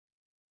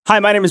Hi,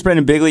 my name is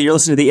Brendan Bigley. You're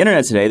listening to The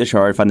Internet Today, the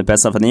show where I find the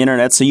best stuff on the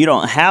internet so you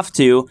don't have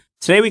to.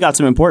 Today we got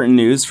some important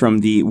news from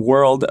the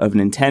world of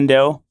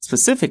Nintendo,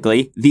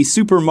 specifically the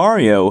Super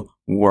Mario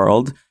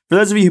world. For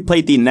those of you who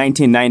played the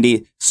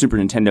 1990 Super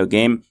Nintendo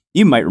game,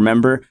 you might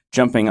remember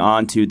jumping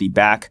onto the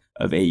back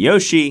of a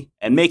Yoshi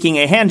and making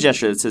a hand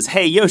gesture that says,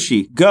 "Hey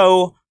Yoshi,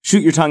 go,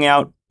 shoot your tongue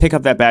out, pick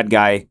up that bad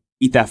guy,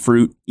 eat that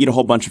fruit, eat a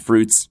whole bunch of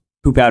fruits,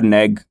 poop out an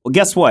egg." Well,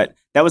 guess what?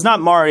 That was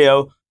not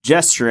Mario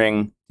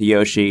gesturing to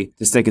Yoshi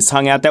to stick his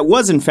tongue out. That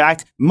was, in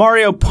fact,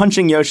 Mario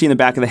punching Yoshi in the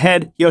back of the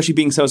head, Yoshi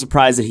being so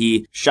surprised that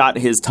he shot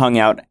his tongue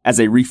out as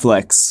a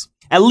reflex.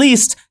 At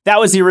least, that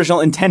was the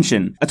original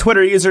intention. A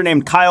Twitter user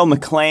named Kyle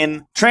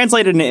McLean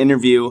translated an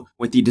interview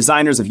with the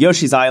designers of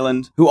Yoshi's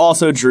Island, who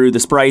also drew the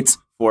sprites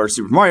for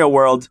Super Mario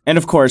World. And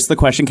of course, the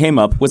question came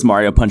up, was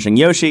Mario punching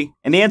Yoshi?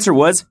 And the answer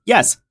was,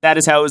 yes, that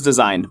is how it was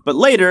designed. But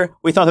later,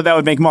 we thought that that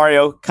would make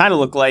Mario kind of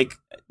look like,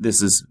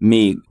 this is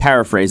me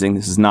paraphrasing,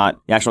 this is not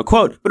the actual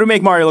quote, but it would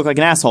make Mario look like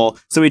an asshole.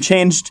 So we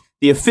changed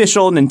the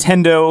official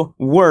Nintendo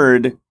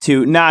word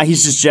to, nah,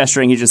 he's just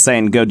gesturing, he's just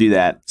saying, go do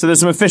that. So there's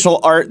some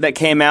official art that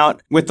came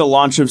out with the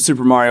launch of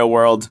Super Mario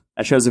World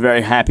that shows a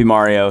very happy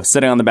Mario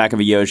sitting on the back of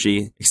a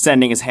Yoshi,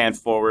 extending his hand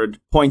forward,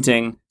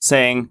 pointing,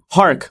 saying,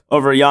 "Hark,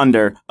 over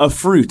yonder, a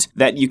fruit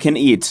that you can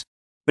eat."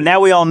 But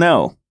now we all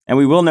know, and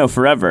we will know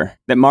forever,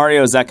 that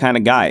Mario is that kind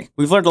of guy.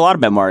 We've learned a lot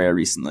about Mario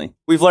recently.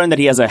 We've learned that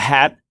he has a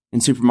hat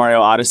in Super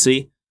Mario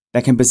Odyssey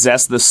that can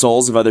possess the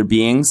souls of other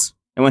beings.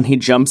 And when he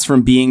jumps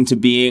from being to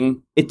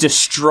being, it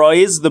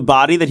destroys the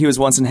body that he was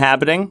once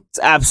inhabiting. It's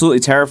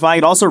absolutely terrifying.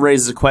 It also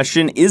raises a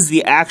question, is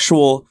the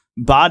actual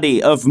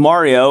body of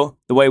Mario,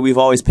 the way we've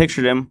always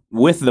pictured him,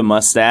 with the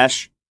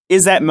mustache,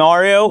 is that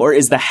Mario or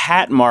is the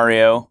hat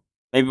Mario?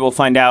 Maybe we'll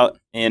find out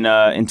in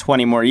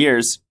 20 more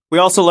years. We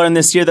also learned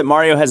this year that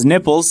Mario has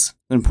nipples,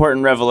 an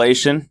important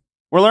revelation.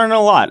 We're learning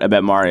a lot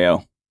about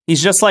Mario.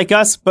 He's just like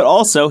us, but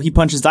also he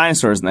punches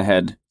dinosaurs in the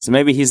head. So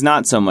maybe he's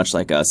not so much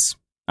like us.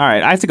 All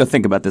right, I have to go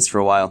think about this for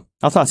a while.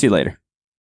 I'll talk to you later.